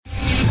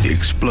the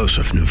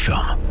explosive new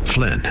film,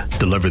 Flynn,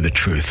 Deliver the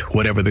Truth,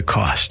 Whatever the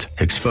Cost,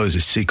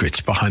 exposes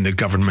secrets behind the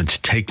government's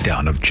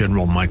takedown of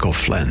General Michael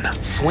Flynn.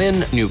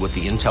 Flynn knew what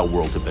the intel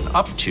world had been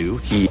up to.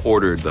 He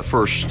ordered the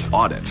first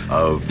audit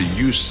of the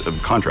use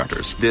of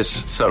contractors.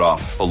 This set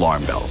off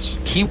alarm bells.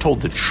 He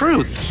told the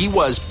truth. He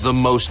was the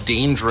most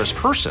dangerous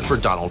person for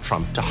Donald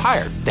Trump to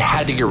hire. They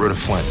had to get rid of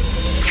Flynn.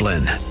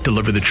 Flynn,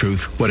 Deliver the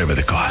Truth, Whatever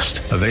the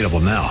Cost. Available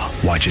now.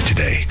 Watch it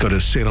today. Go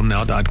to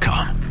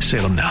salemnow.com.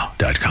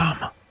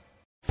 salemnow.com.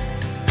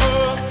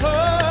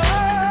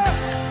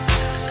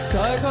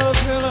 Psycho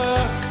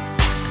killer,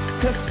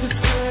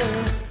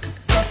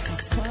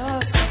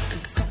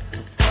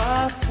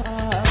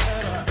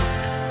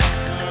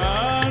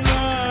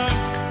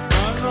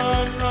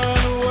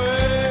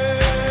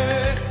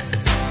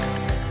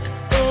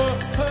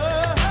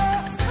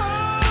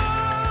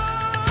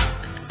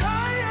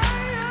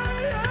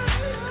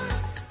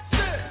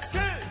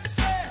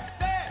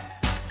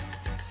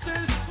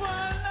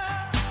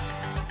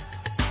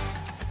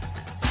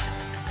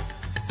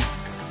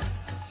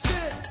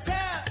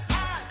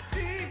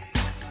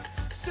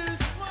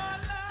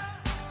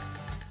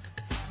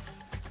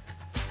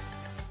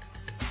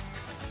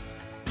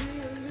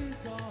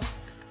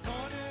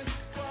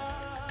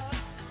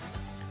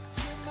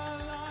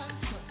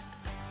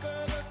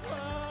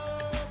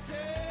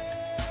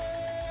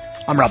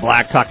 I'm Rob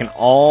Black, talking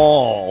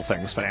all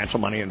things financial,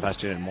 money,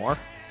 invested, and more.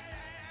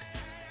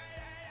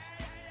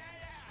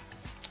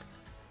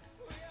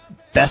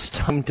 Best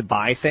time to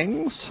buy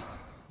things,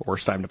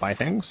 worst time to buy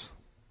things.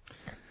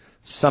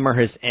 Summer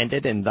has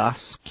ended, and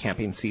thus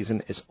camping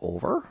season is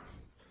over.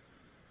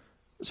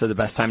 So the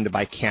best time to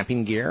buy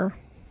camping gear,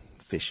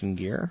 fishing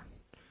gear,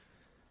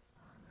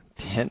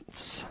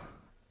 tents,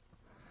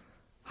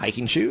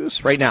 hiking shoes,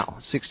 right now,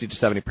 60 to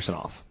 70%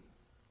 off.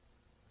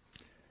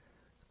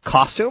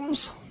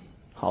 Costumes.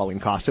 Halloween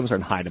costumes are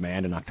in high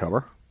demand in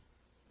October.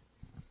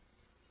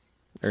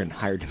 They're in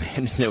higher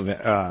demand in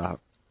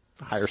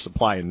higher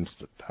supply in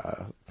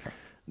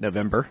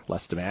November,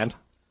 less demand.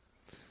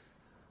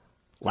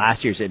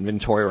 Last year's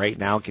inventory right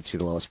now gets you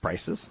the lowest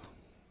prices.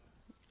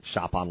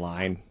 Shop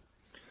online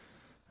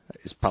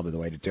is probably the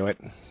way to do it.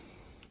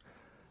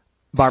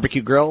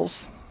 Barbecue grills,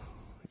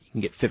 you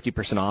can get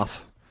 50% off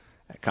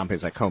at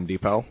companies like Home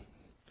Depot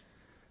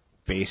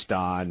based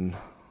on,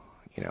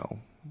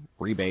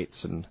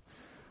 rebates and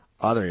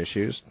other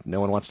issues. No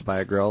one wants to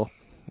buy a grill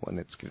when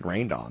it's getting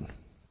rained on.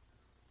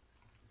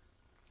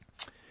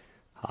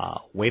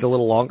 Wait a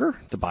little longer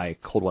to buy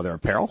cold weather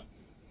apparel.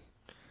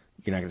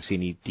 You're not going to see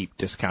any deep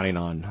discounting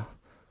on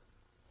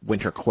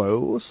winter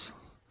clothes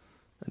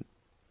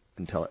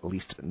until at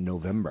least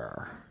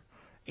November.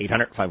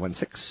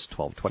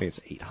 800-516-1220.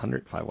 It's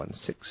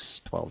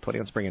 800-516-1220.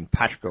 Let's bring in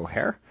Patrick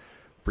O'Hare,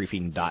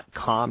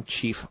 Briefing.com,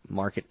 Chief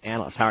Market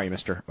Analyst. How are you,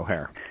 Mr.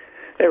 O'Hare?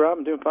 Hey, Rob.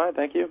 I'm doing fine.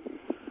 Thank you.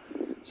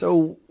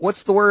 So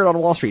what's the word on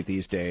Wall Street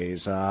these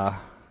days?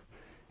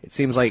 It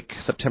seems like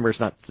September's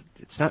not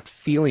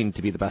feeling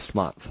to be the best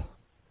month.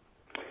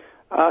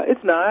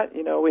 It's not.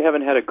 We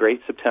haven't had a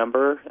great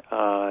September.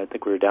 I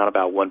think we were down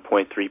about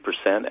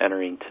 1.3%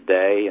 entering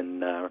today,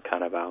 and we're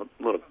kind of out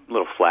a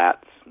little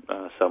flat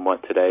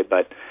somewhat today.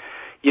 But,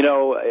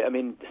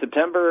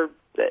 September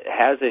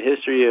has a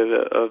history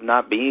of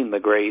not being the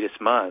greatest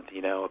month.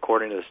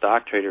 According to the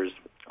Stock Traders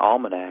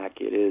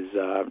Almanac, it is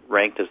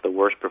ranked as the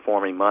worst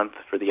performing month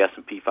for the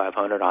S&P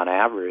 500 on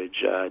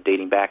average,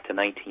 dating back to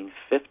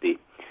 1950.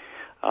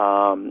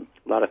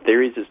 A lot of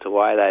theories as to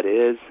why that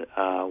is.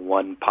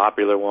 One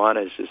popular one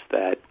is just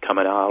that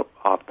coming out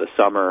off the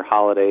summer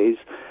holidays,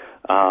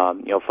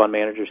 fund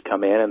managers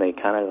come in and they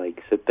kind of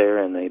sit there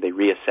and they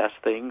reassess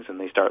things and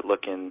they start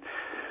looking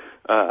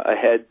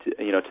ahead,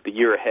 to the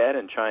year ahead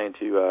and trying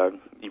to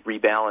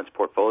rebalance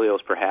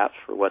portfolios perhaps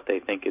for what they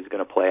think is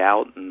going to play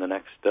out in the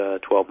next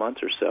 12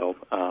 months or so.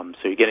 So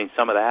you're getting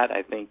some of that,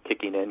 I think,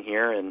 kicking in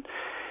here. And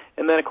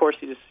then, of course,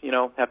 you just,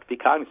 have to be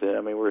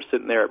cognizant. We were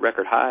sitting there at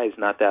record highs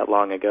not that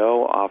long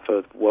ago off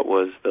of what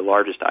was the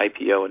largest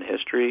IPO in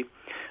history.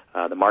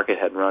 The market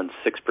had run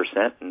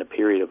 6% in a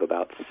period of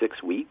about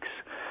 6 weeks.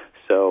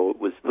 So it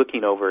was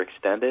looking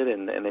overextended,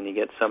 and then you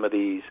get some of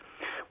these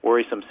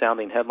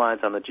worrisome-sounding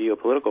headlines on the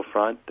geopolitical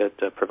front that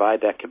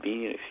provide that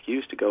convenient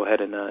excuse to go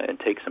ahead and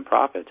take some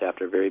profits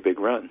after a very big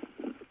run.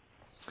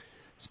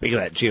 Speaking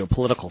of that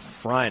geopolitical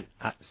front,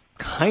 it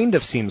kind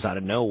of seems out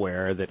of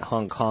nowhere that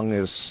Hong Kong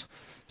is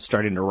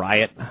starting to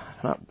riot.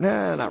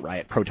 Not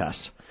riot,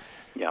 protest.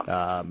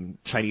 Yeah.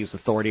 Chinese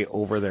authority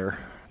over their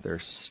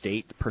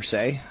state, per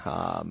se.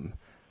 How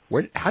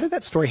did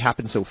that story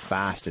happen so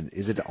fast, and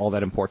is it all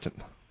that important?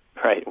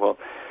 Right.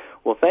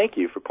 Well, thank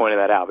you for pointing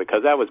that out,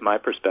 because that was my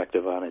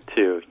perspective on it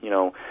too.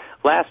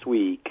 Last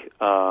week,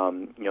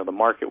 the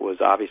market was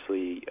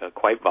obviously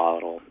quite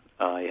volatile.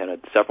 You had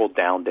several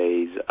down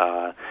days.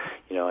 I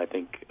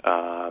think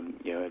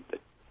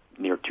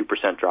near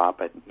 2%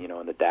 drop in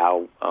the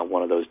Dow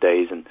one of those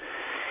days,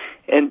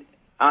 and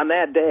on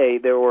that day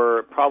there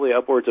were probably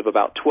upwards of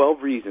about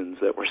 12 reasons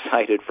that were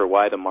cited for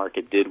why the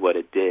market did what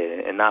it did,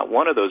 and not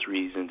one of those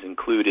reasons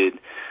included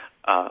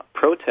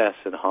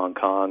protests in Hong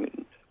Kong,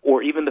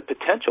 or even the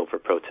potential for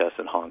protests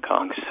in Hong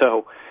Kong.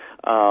 So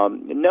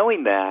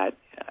knowing that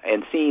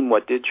and seeing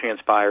what did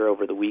transpire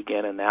over the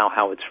weekend and now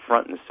how it's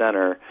front and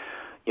center,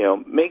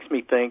 makes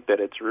me think that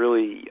it's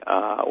really,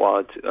 while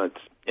it's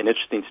an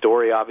interesting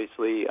story,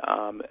 obviously,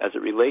 as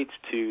it relates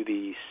to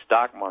the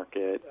stock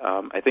market,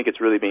 I think it's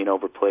really being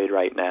overplayed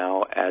right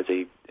now as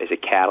a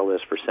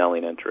catalyst for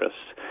selling interests.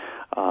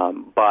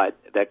 But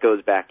that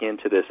goes back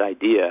into this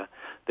idea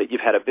that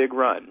you've had a big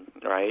run,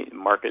 right?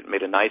 Market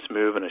made a nice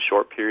move in a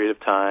short period of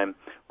time.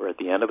 We're at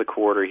the end of the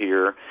quarter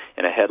here,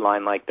 and a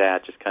headline like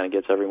that just kind of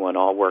gets everyone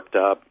all worked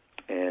up,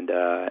 and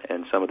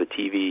some of the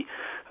TV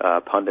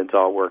pundits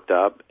all worked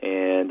up,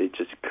 and it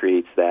just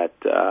creates that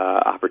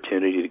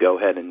opportunity to go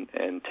ahead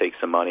and take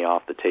some money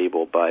off the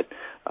table. But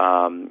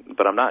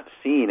I'm not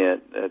seeing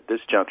it at this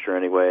juncture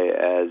anyway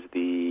as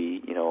the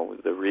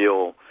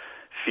real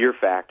fear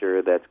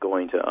factor that's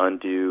going to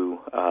undo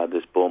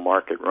this bull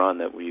market run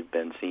that we've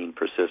been seeing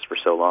persist for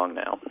so long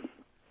now.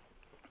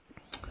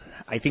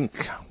 I think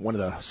one of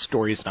the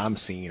stories that I'm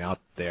seeing out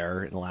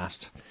there in the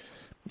last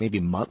maybe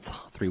month,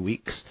 3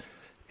 weeks,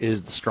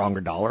 is the stronger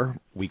dollar,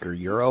 weaker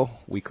euro,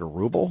 weaker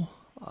ruble.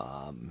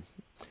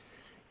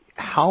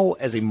 How,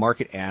 as a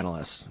market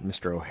analyst,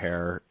 Mr.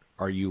 O'Hare,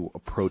 are you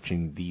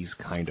approaching these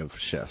kind of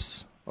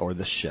shifts, or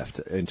this shift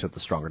into the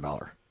stronger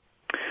dollar?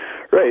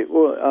 Right.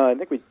 Well, I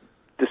think we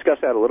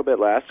discussed that a little bit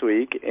last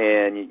week,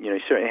 and you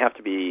certainly have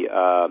to be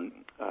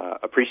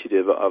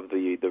appreciative of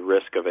the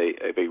risk of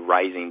a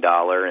rising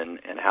dollar and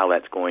how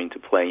that's going to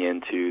play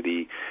into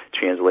the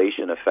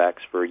translation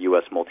effects for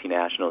U.S.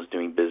 multinationals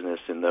doing business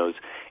in those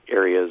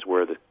areas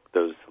where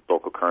those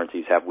local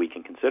currencies have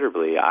weakened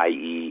considerably,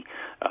 i.e.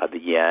 The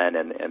yen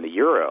and the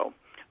euro.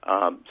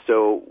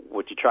 So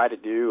what you try to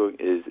do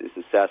is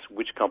assess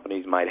which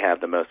companies might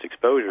have the most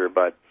exposure,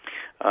 but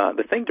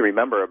the thing to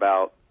remember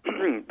about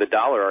the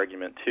dollar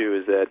argument,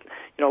 too, is that,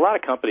 a lot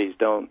of companies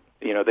don't,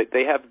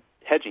 they have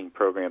hedging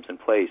programs in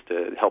place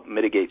to help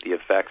mitigate the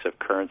effects of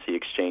currency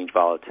exchange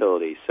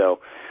volatility. So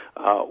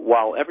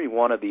while every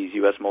one of these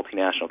U.S.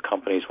 multinational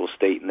companies will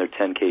state in their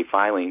 10K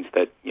filings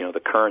that,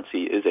 the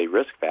currency is a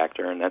risk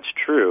factor, and that's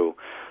true,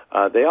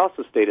 they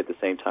also state at the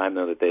same time,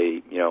 though, that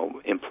they,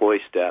 employ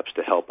steps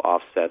to help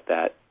offset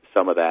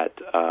some of that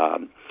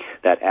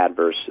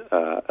adverse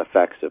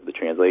effects of the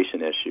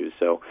translation issues.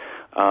 So,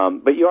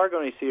 but you are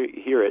going to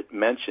hear it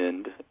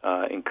mentioned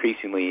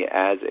increasingly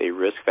as a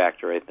risk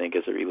factor, I think,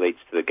 as it relates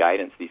to the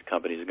guidance these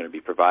companies are going to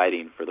be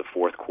providing for the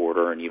fourth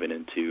quarter and even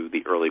into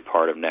the early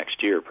part of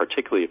next year,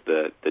 particularly if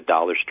the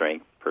dollar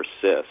strength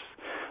persists.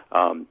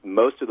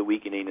 Most of the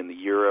weakening in the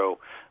euro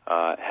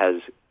has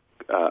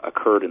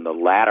occurred in the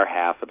latter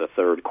half of the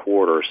third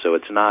quarter, so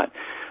it's not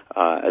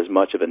as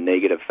much of a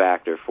negative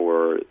factor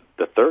for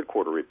the third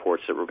quarter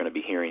reports that we're going to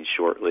be hearing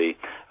shortly.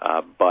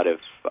 But if,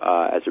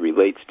 as it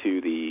relates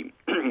to the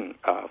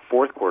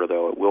fourth quarter,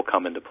 though, it will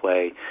come into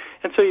play.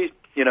 And so you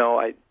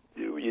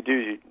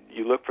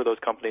look for those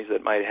companies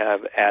that might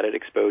have added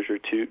exposure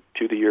to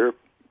the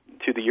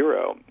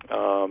euro.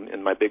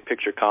 In my big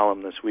picture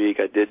column this week,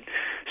 I did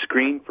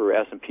screen for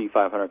S&P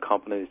 500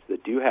 companies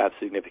that do have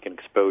significant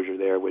exposure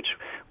there, which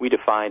we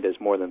defined as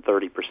more than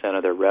 30%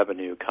 of their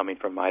revenue coming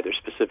from either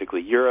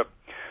specifically Europe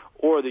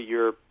or the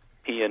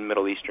European,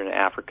 Middle Eastern, and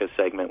Africa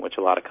segment, which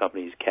a lot of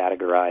companies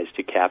categorize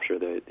to capture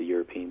the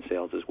European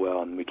sales as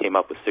well. And we came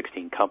up with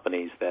 16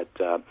 companies that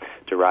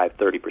derive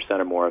 30%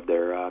 or more of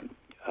their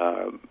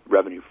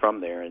revenue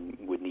from there, and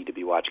would need to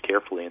be watched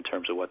carefully in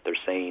terms of what they're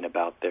saying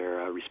about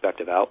their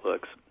respective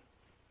outlooks.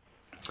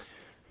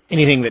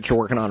 Anything that you're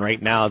working on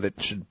right now that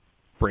should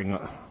bring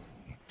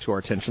to our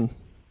attention?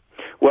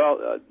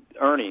 Well,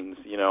 earnings.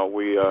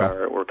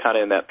 We're kind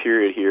of in that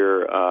period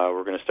here.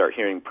 We're going to start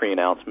hearing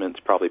pre-announcements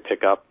probably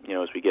pick up,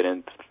 as we get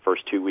into the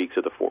first 2 weeks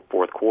of the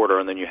fourth quarter,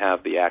 and then you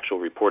have the actual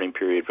reporting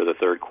period for the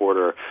third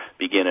quarter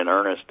begin in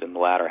earnest in the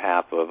latter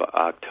half of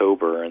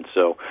October. And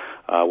so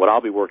what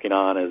I'll be working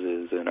on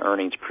is an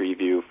earnings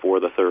preview for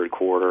the third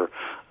quarter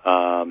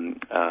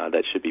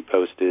that should be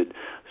posted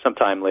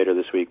sometime later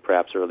this week,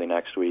 perhaps early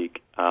next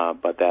week.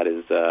 But that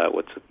is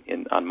what's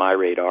on my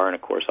radar. And,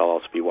 of course, I'll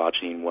also be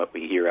watching what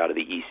we hear out of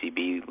the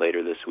ECB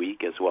later this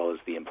week, as well as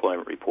the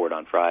employment report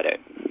on Friday.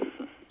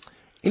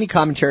 Any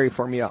commentary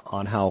for me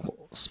on how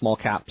small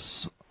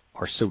caps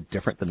are so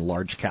different than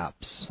large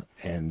caps,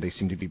 and they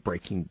seem to be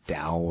breaking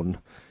down?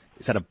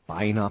 Is that a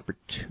buying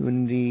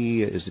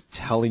opportunity? Is it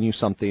telling you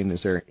something?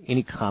 Is there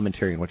any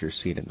commentary on what you're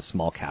seeing in the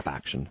small cap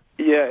action?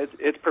 Yeah,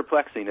 it's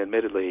perplexing,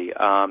 admittedly.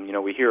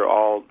 We hear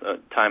all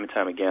time and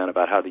time again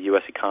about how the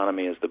U.S.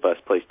 economy is the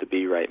best place to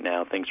be right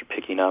now. Things are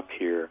picking up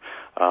here,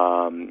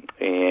 and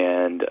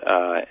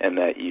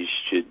that you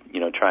should,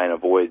 try and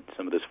avoid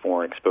some of this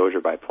foreign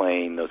exposure by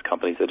playing those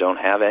companies that don't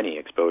have any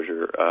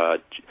exposure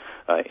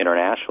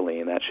internationally,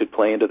 and that should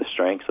play into the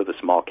strengths of the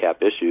small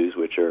cap issues,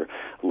 which are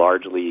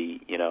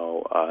largely,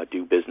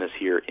 do business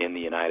here in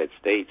the United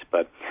States.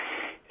 But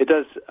it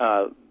does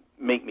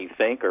make me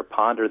think or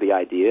ponder the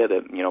idea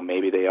that,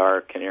 maybe they are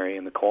a canary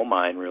in the coal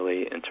mine,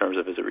 really, in terms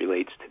of as it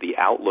relates to the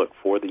outlook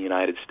for the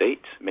United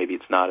States. Maybe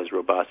it's not as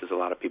robust as a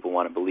lot of people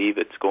want to believe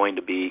it's going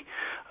to be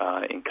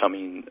in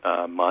coming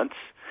months,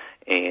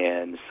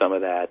 and some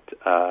of that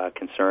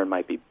concern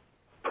might be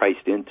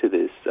priced into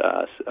this,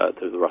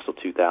 to the Russell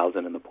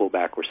 2000 and the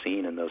pullback we're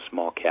seeing in those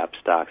small cap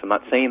stocks. I'm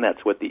not saying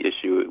that's what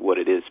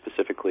it is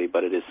specifically,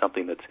 but it is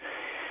something that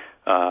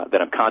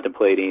I'm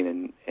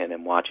contemplating and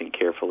am watching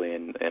carefully,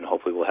 and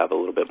hopefully we'll have a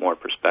little bit more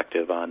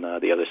perspective on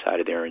the other side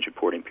of the earnings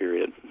reporting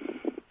period.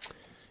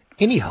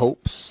 Any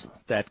hopes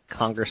that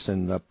Congress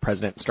and the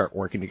President start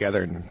working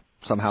together and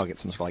somehow get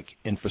some sort of like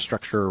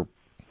infrastructure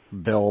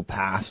bill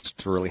passed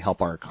to really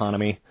help our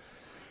economy?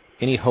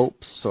 Any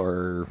hopes, or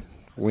are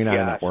we not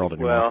in that world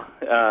anymore?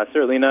 Well,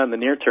 certainly not in the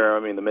near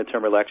term. I mean, the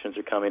midterm elections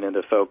are coming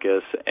into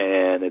focus,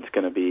 and it's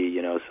going to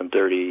be, some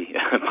dirty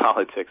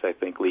politics, I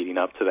think, leading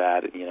up to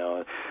that,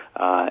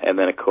 and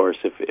then, of course,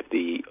 if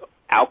the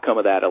outcome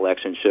of that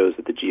election shows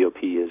that the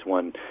GOP has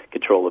won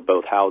control of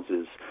both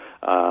houses,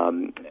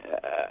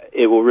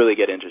 it will really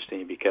get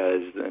interesting,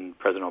 because then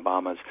President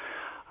Obama's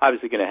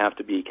obviously going to have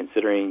to be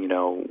considering,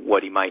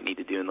 what he might need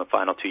to do in the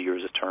final 2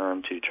 years of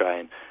term to try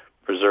and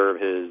preserve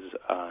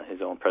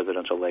his own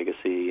presidential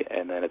legacy,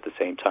 and then at the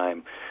same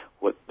time,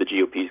 what the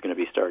GOP is going to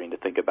be starting to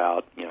think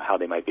about, how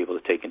they might be able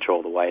to take control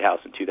of the White House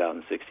in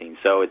 2016.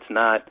 So I'm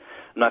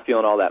not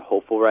feeling all that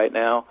hopeful right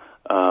now,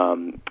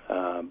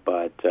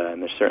 but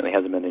there certainly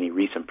hasn't been any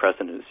recent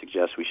precedent to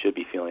suggest we should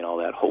be feeling all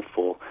that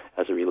hopeful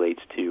as it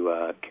relates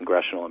to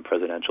congressional and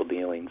presidential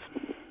dealings.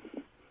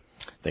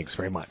 Thanks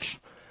very much.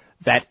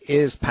 That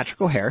is Patrick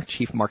O'Hare,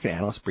 Chief Market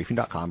Analyst,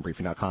 Briefing.com.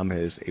 Briefing.com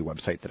is a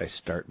website that I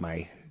start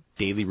my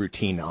daily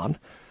routine on.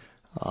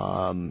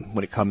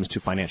 When it comes to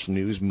financial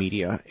news,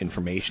 media,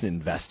 information,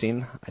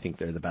 investing, I think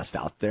they're the best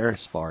out there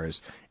as far as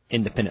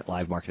independent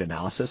live market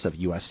analysis of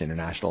U.S. and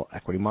international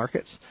equity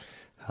markets.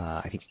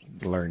 I think you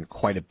can learn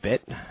quite a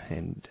bit,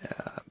 and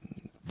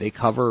they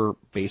cover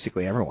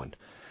basically everyone.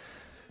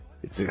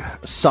 It's a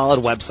solid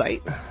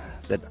website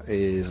that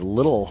is a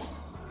little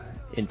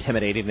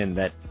intimidating, and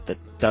that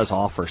does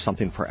offer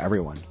something for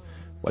everyone,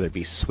 whether it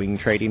be swing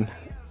trading,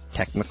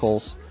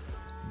 technicals,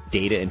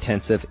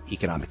 data-intensive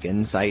economic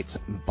insights,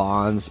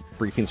 bonds,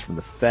 briefings from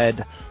the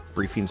Fed,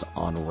 briefings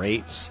on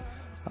rates,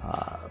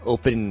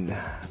 open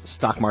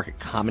stock market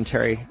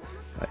commentary,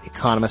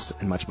 economists,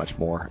 and much, much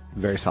more.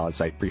 Very solid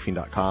site,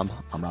 Briefing.com.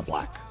 I'm Rob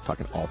Black,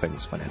 talking all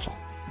things financial.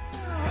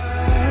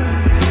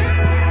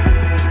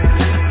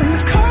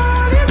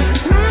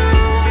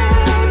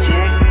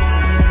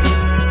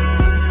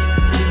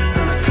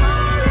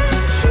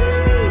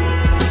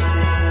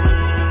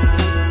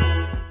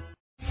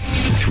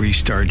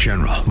 Three-star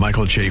General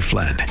Michael J.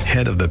 Flynn,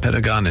 head of the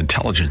Pentagon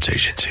Intelligence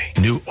Agency,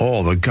 knew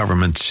all the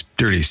government's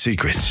dirty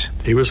secrets.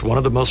 He was one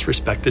of the most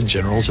respected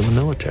generals in the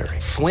military.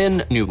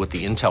 Flynn knew what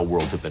the intel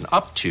world had been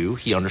up to.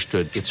 He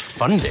understood its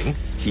funding.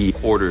 He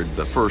ordered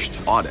the first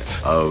audit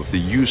of the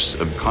use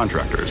of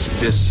contractors.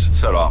 This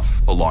set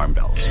off alarm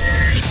bells.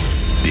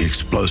 The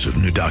explosive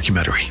new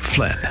documentary,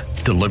 Flynn,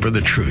 Deliver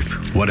the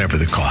Truth, Whatever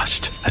the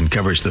Cost,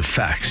 uncovers the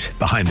facts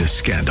behind this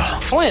scandal.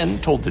 Flynn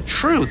told the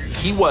truth.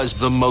 He was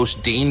the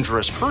most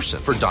dangerous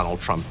person for Donald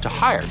Trump to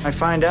hire. I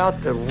find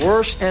out the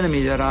worst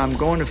enemy that I'm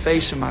going to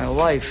face in my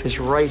life is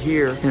right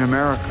here in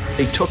America.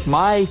 They took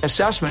my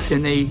assessment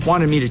and they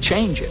wanted me to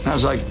change it. And I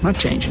was like, I'm not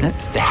changing it.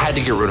 They had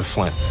to get rid of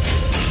Flynn.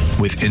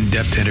 With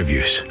in-depth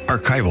interviews,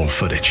 archival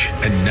footage,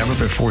 and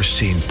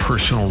never-before-seen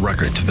personal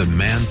records of the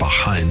man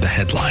behind the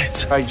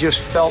headlines. I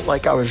just felt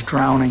like I was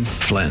drowning.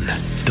 Flynn,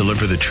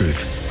 Deliver the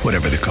Truth,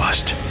 Whatever the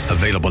Cost.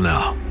 Available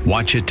now.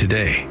 Watch it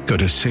today. Go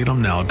to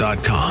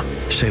salemnow.com.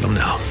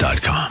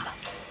 salemnow.com.